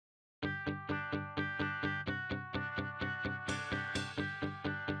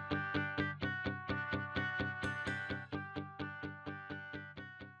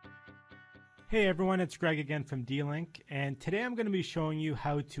Hey everyone, it's Greg again from mydlink, and today I'm going to be showing you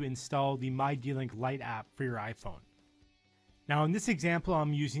how to install the mydlink Lite app for your iPhone. Now in this example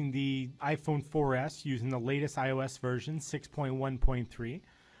I'm using the iPhone 4S using the latest iOS version 6.1.3,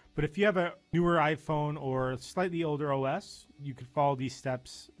 but if you have a newer iPhone or slightly older OS, you could follow these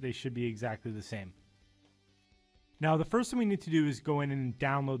steps. They should be exactly the same. Now the first thing we need to do is go in and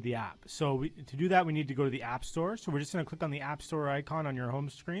download the app. So to do that we need to go to the App Store. So we're just going to click on the App Store icon on your home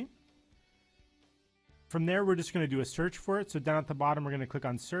screen. From there, we're just going to do a search for it. So down at the bottom, we're going to click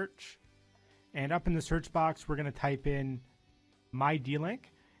on search. And up in the search box, we're going to type in mydlink.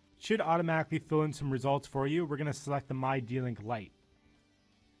 It should automatically fill in some results for you. We're going to select the mydlink Lite.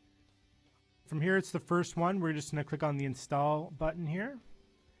 From here, it's the first one. We're just going to click on the install button here.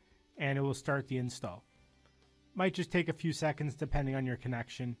 And it will start the install. Might just take a few seconds depending on your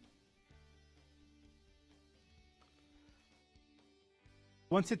connection.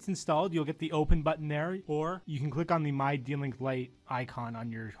 Once it's installed, you'll get the open button there, or you can click on the mydlink Lite icon on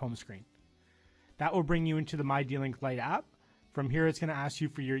your home screen. That will bring you into the mydlink Lite app. From here, it's going to ask you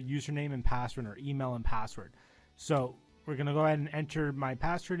for your username and password, or email and password. So we're going to go ahead and enter my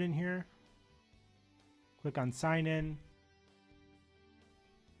password in here. Click on sign in.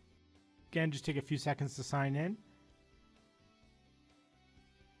 Again, just take a few seconds to sign in.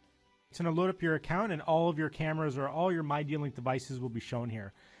 It's going to load up your account, and all of your cameras or all your mydlink devices will be shown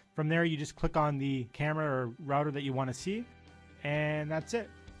here. From there, you just click on the camera or router that you want to see, and that's it.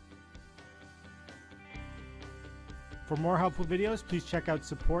 For more helpful videos, please check out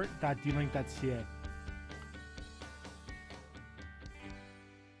support.mydlink.ca.